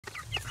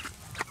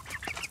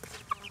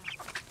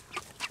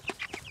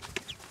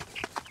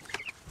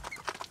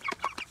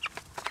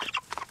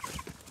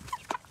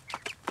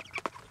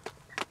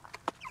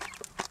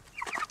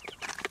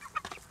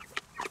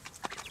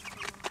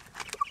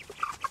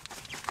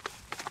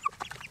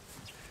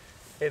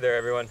Hey there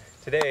everyone.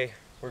 Today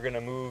we're going to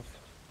move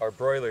our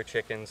broiler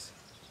chickens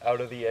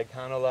out of the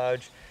Egg-cono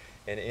Lodge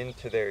and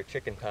into their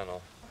chicken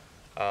tunnel.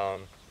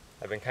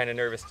 I've been kind of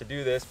nervous to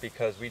do this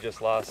because we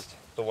just lost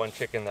the one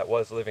chicken that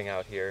was living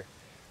out here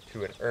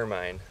to an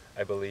ermine,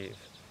 I believe.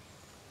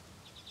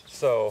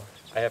 So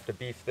I have to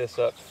beef this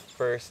up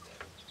first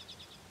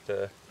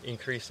to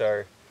increase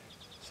our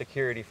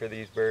security for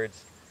these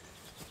birds,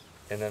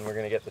 and then we're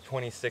going to get the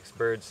 26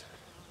 birds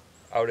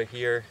out of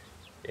here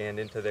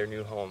and into their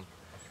new home.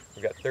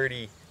 We've got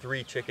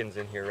 33 chickens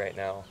in here right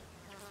now.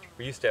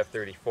 We used to have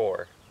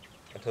 34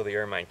 until the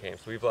ermine came,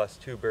 so we've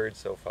lost 2 birds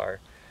so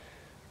far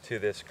to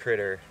this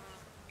critter.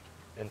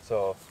 And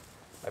so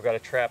I've got a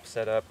trap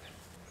set up.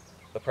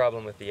 The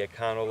problem with the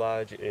Egg-cono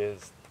Lodge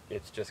is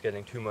it's just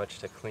getting too much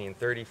to clean.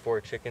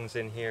 34 chickens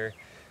in here.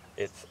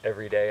 It's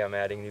every day I'm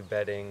adding new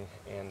bedding,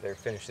 and they're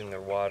finishing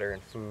their water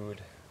and food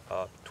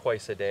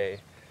twice a day.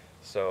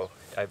 So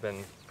I've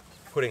been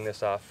putting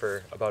this off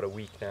for about a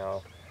week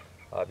now.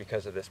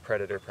 Because of this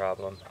predator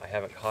problem. I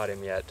haven't caught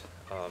him yet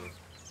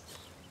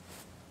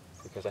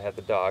because I had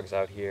the dogs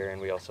out here,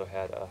 and we also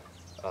had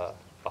a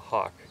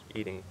hawk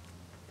eating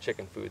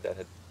chicken food that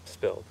had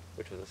spilled,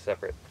 which was a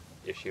separate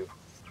issue.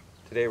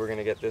 Today we're going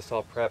to get this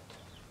all prepped.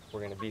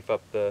 We're going to beef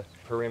up the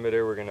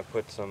perimeter. We're going to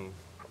put some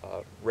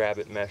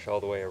rabbit mesh all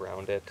the way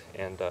around it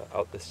and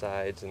out the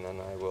sides, and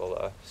then I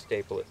will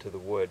staple it to the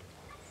wood.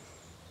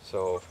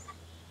 So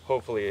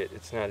hopefully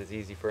it's not as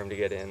easy for him to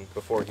get in.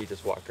 Before, he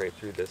just walked right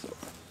through this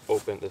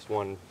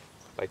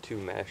 1x2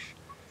 mesh,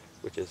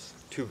 which is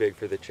too big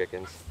for the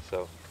chickens.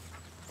 So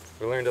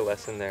we learned a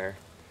lesson there.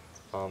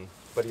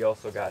 But he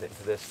also got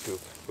into this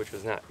coop, which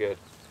was not good.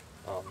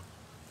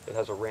 It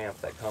has a ramp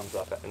that comes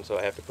up, and so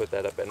I have to put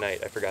that up at night.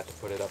 I forgot to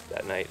put it up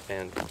that night,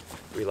 and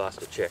we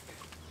lost a chick.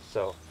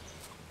 So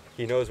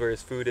he knows where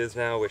his food is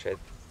now, which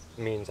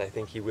means I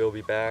think he will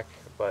be back.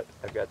 But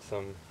I've got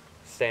some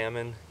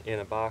salmon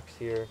in a box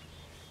here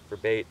for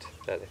bait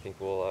that I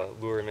think will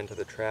lure him into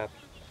the trap,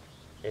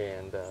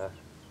 and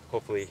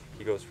hopefully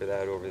he goes for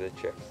that over the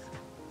chicks.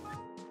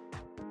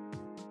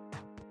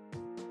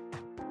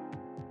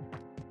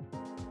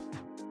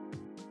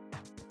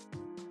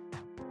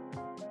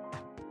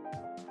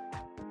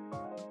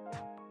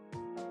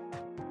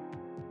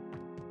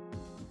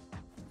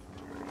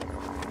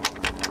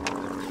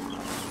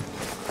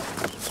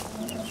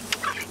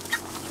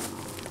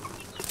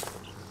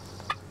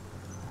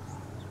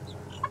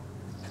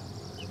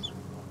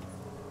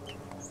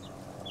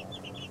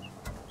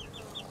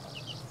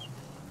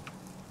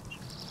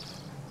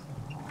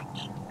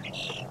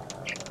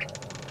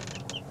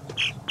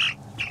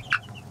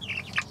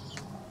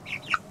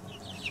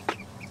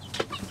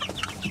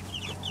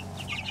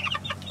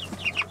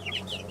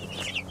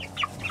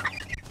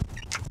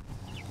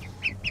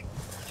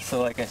 So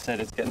like I said,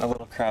 it's getting a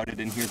little crowded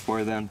in here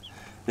for them.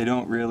 They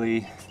don't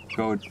really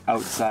go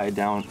outside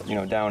down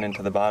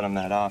into the bottom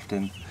that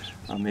often.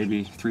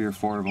 Maybe 3 or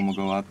 4 of them will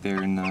go out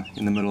there in the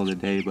middle of the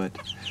day, but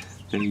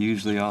they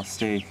usually all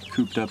stay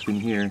cooped up in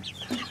here.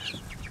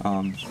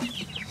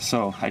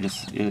 So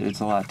it's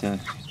a lot to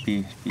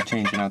be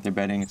changing out their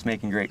bedding. It's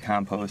making great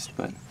compost,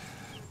 but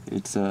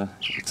it's a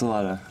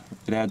lot of,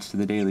 it adds to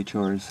the daily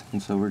chores.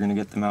 And so we're gonna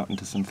get them out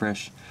into some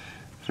fresh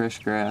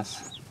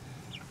grass,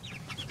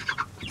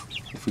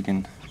 if we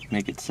can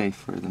make it safe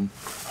for them.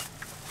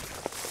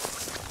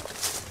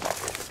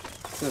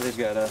 So they've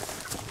got a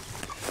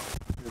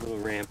little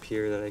ramp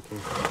here that I can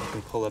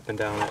pull up and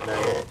down at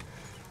night.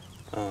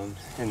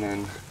 And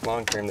then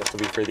long term, this will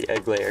be for the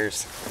egg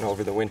layers and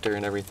over the winter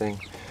and everything.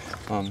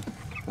 They'll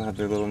have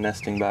their little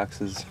nesting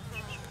boxes,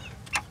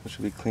 which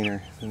will be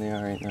cleaner than they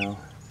are right now.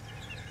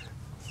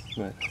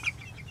 But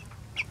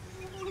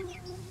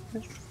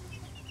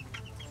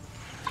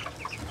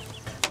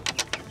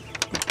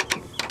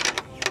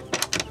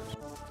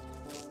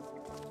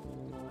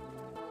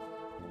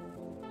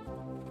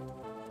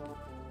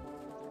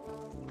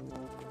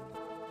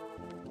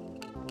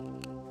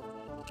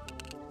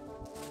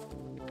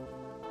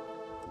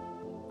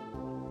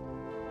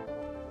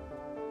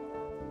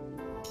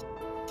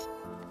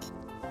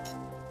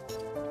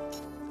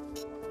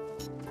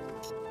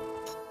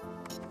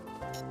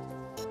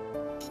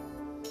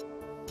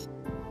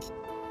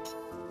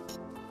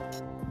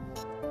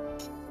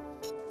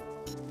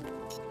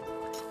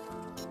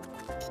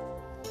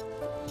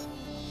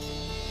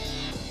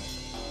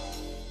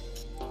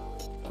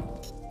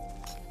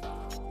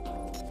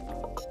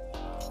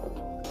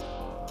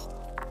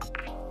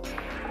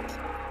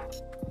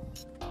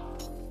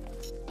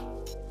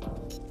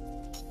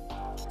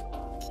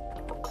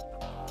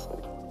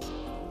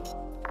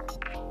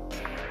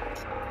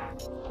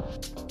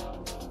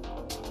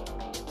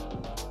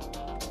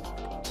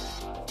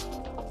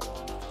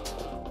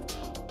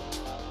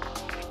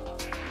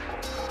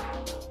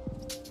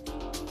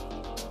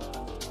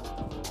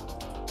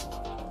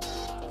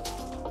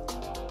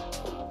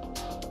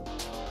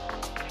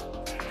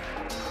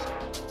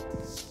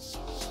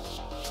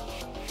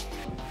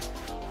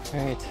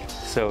Alright,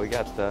 so we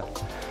got the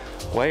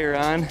wire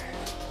on.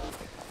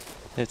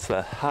 It's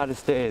the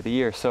hottest day of the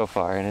year so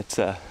far, and it's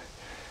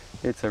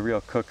It's a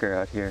real cooker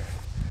out here.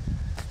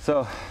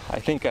 So I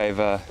think I've,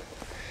 oh,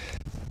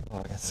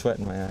 I got sweat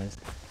in my eyes.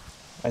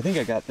 I think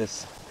I got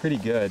this pretty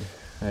good.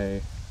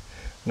 I'm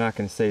not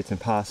going to say it's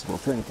impossible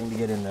for anything to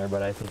get in there,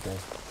 but I think I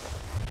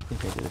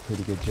did a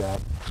pretty good job.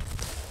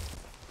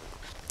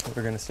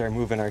 We're going to start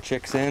moving our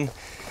chicks in.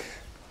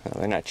 Well,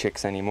 they're not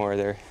chicks anymore,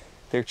 they're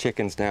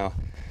chickens now.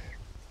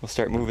 We'll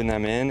start moving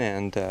them in,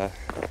 and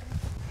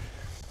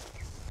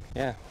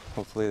yeah,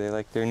 hopefully they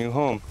like their new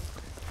home.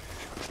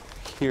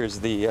 Here's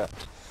the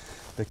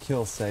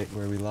kill site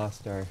where we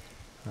lost our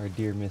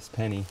dear Miss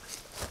Penny.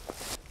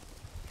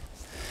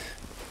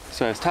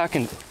 So I was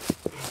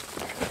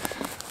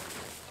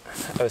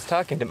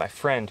talking to my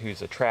friend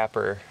who's a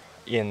trapper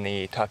in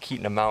the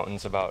Talkeetna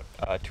Mountains about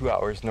 2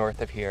 hours north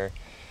of here,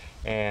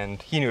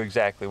 and he knew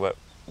exactly what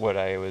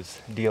I was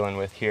dealing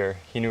with here.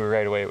 He knew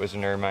right away it was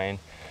an ermine,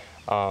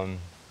 and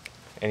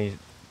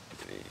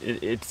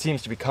it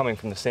seems to be coming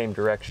from the same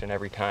direction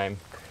every time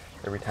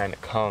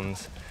it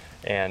comes,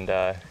 and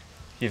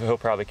he'll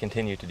probably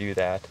continue to do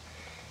that.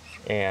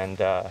 And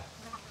there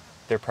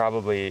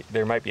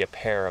might be a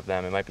pair of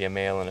them. It might be a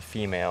male and a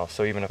female.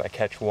 So even if I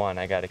catch one,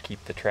 I got to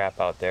keep the trap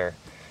out there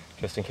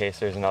just in case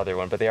there's another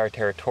one. But they are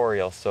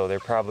territorial, so there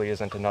probably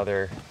isn't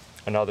another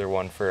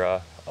one for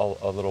a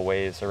little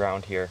ways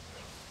around here.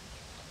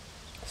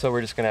 So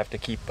we're just gonna have to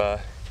keep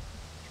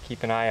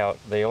an eye out.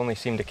 They only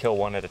seem to kill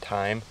one at a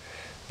time.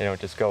 They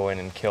don't just go in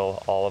and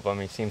kill all of them.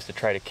 He seems to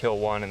try to kill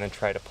one and then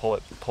try to pull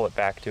it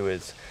back to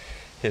his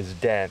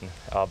den.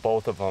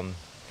 Both of them,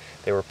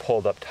 they were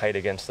pulled up tight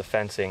against the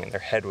fencing and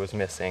their head was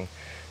missing.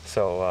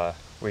 So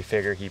we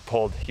figure he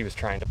was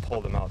trying to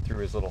pull them out through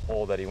his little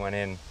hole that he went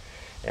in,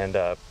 and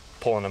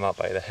pulling them out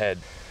by the head.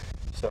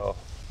 So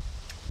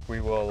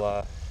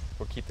we'll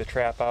keep the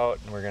trap out,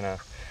 and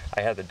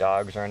I had the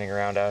dogs running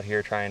around out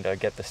here trying to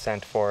get the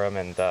scent for him,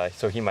 and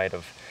so he might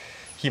have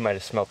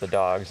smelt the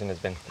dogs and has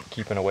been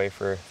keeping away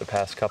for the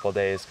past couple of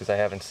days, because I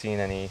haven't seen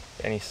any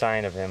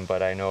sign of him,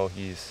 but I know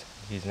he's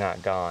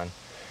not gone.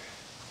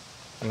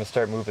 I'm gonna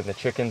start moving the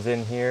chickens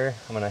in here.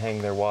 I'm gonna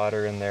hang their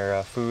water and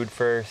their food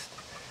first,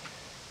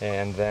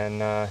 and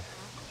then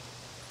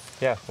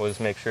yeah, we'll just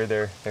make sure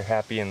they're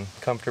happy and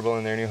comfortable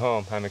in their new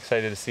home. I'm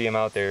excited to see them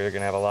out there. They're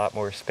gonna have a lot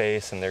more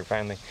space, and they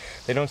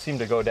don't seem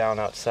to go down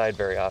outside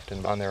very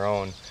often on their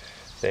own.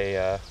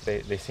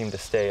 They seem to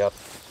stay up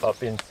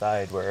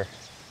inside where,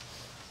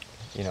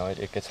 you know,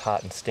 it gets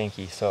hot and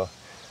stinky. So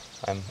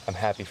I'm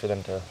happy for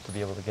them to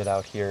be able to get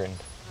out here and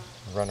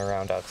run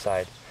around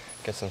outside,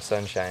 get some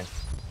sunshine.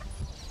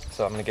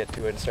 So I'm gonna get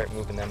to it and start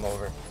moving them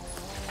over.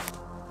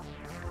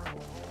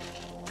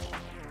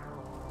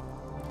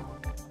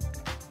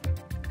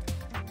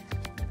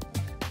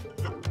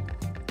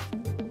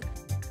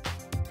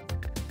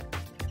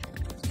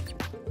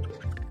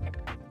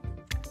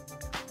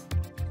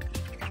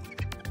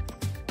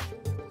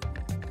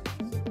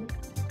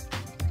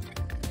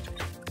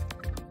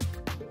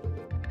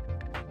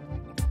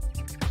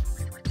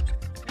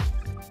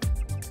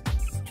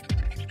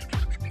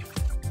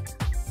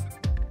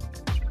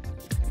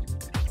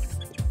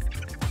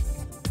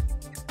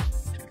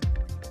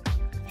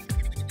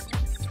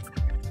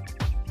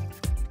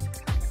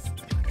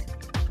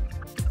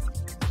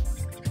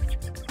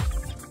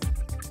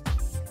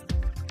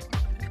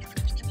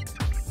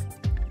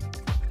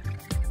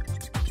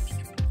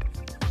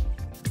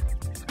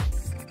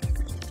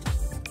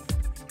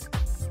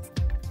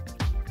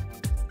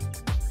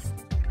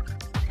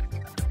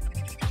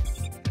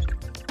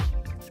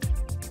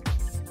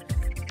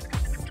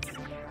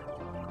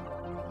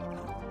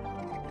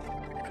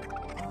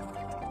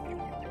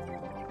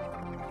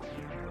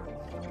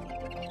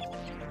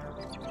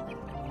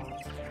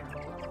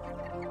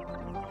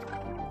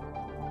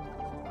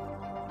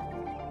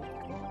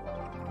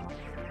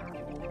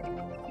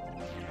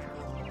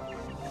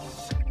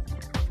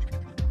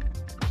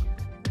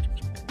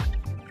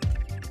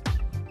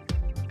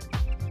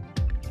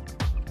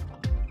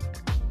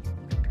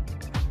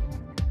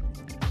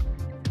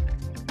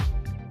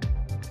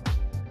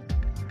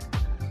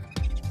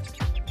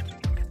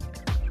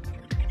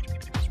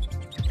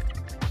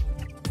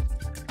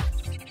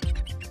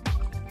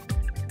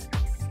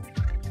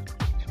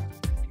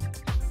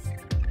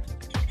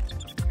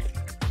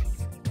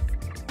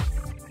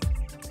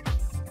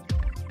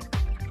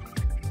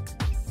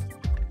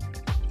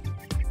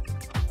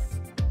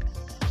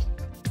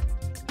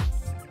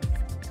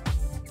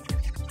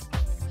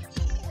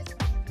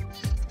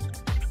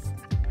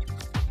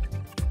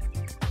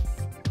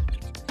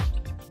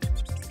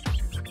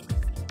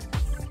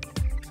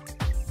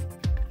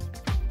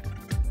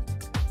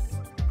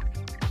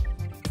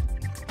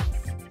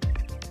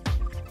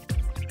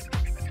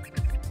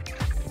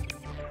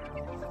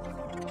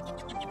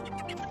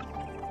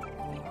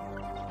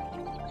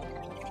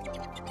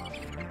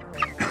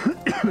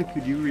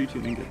 Could you reach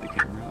in and get the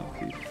camera out,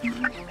 please?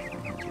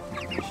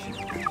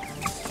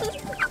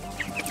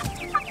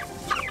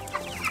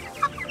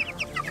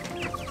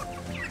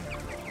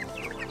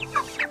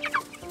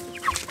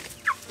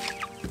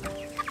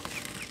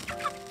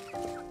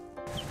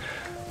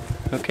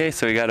 Okay,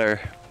 so we got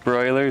our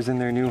broilers in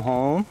their new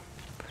home.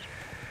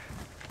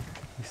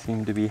 They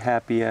seem to be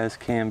happy as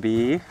can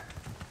be.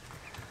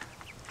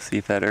 See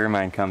if that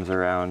ermine comes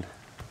around.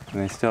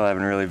 And they still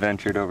haven't really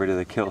ventured over to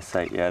the kill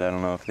site yet. I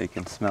don't know if they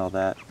can smell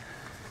that.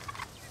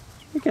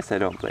 I guess I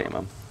don't blame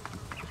them.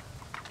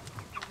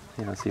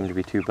 They don't seem to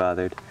be too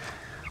bothered.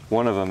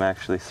 One of them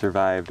actually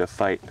survived a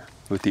fight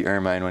with the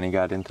ermine when he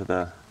got into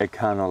the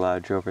Egg-cono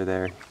Lodge over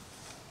there.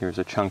 There was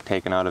a chunk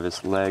taken out of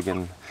his leg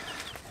and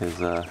his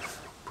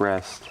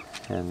breast,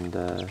 and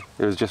it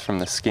was just from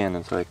the skin,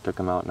 and so I took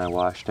him out and I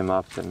washed him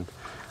up, and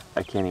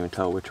I can't even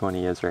tell which one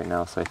he is right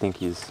now, so I think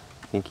he's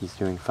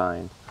doing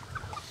fine.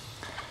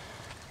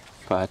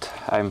 But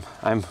I'm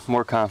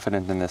more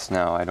confident in this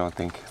now. I don't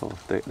think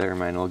the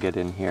ermine will get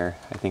in here.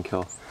 I think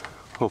he'll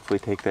hopefully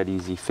take that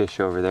easy fish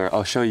over there.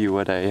 I'll show you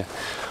what I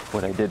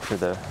did for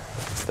the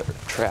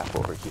trap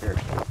over here.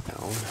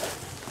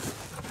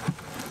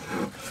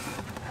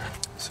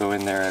 So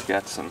in there I've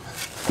got some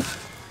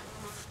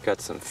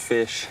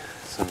fish,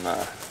 some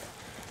I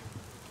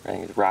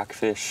think it's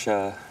rockfish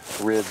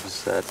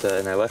ribs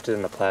and I left it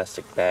in a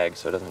plastic bag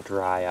so it doesn't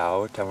dry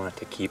out. I want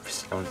it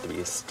to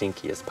be as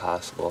stinky as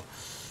possible.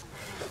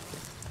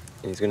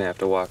 And he's gonna have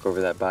to walk over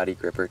that body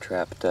gripper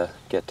trap to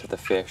get to the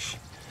fish.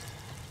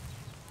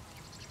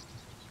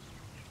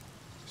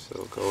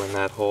 So go in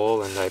that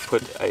hole, and I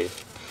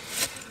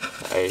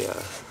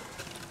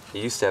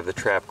used to have the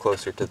trap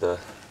closer to the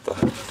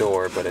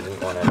door, but I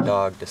didn't want a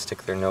dog to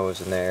stick their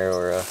nose in there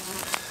or a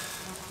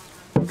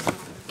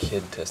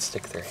kid to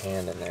stick their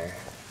hand in there,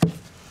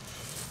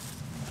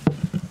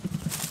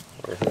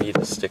 or me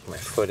to stick my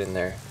foot in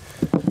there.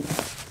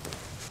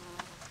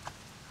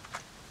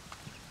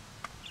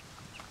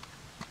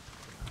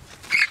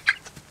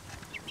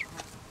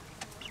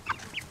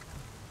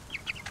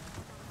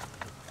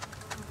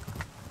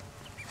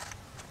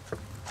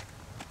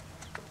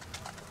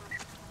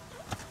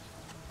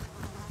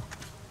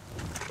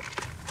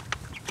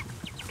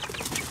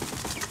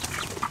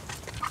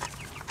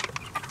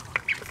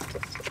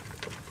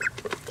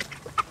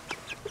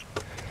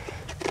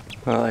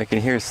 Well, I can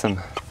hear some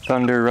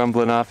thunder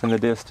rumbling off in the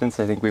distance.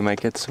 I think we might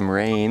get some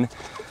rain.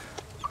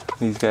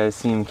 These guys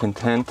seem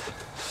content,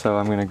 so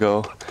I'm gonna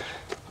go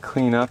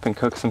clean up and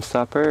cook some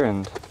supper,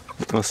 and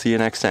we'll see you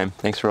next time.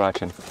 Thanks for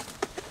watching.